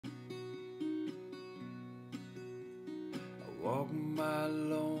Walking my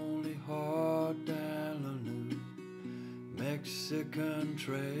lonely heart down the New Mexican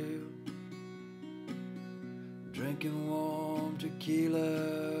trail, drinking warm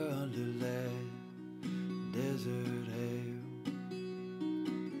tequila under that desert hail.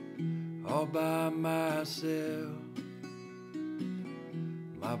 All by myself,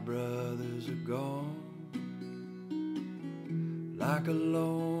 my brothers are gone, like a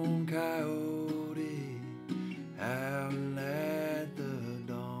lone coyote howling at the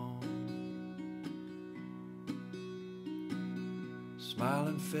dawn.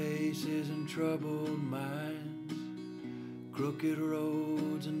 Smiling faces and troubled minds, crooked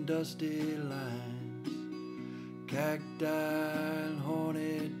roads and dusty lines, cacti and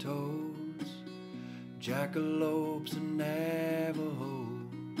horned toads, jackalopes and Navajos,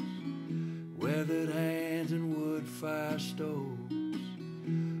 weathered hands and wood fire stoves,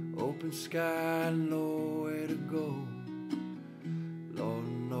 open sky and nowhere to go. Lord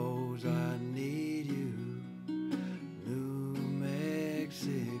knows I need you, New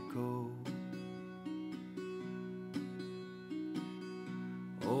Mexico.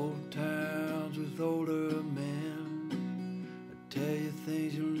 Old towns with older men tell you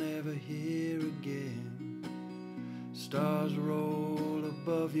things you'll never hear again. Stars roll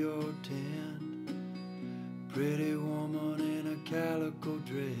above your tent, pretty woman in a calico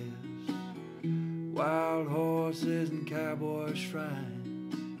dress, wild horses and cowboy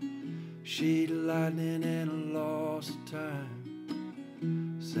shrines, sheet of lightning and a loss of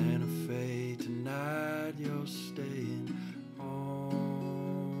time. Santa Fe, tonight you're staying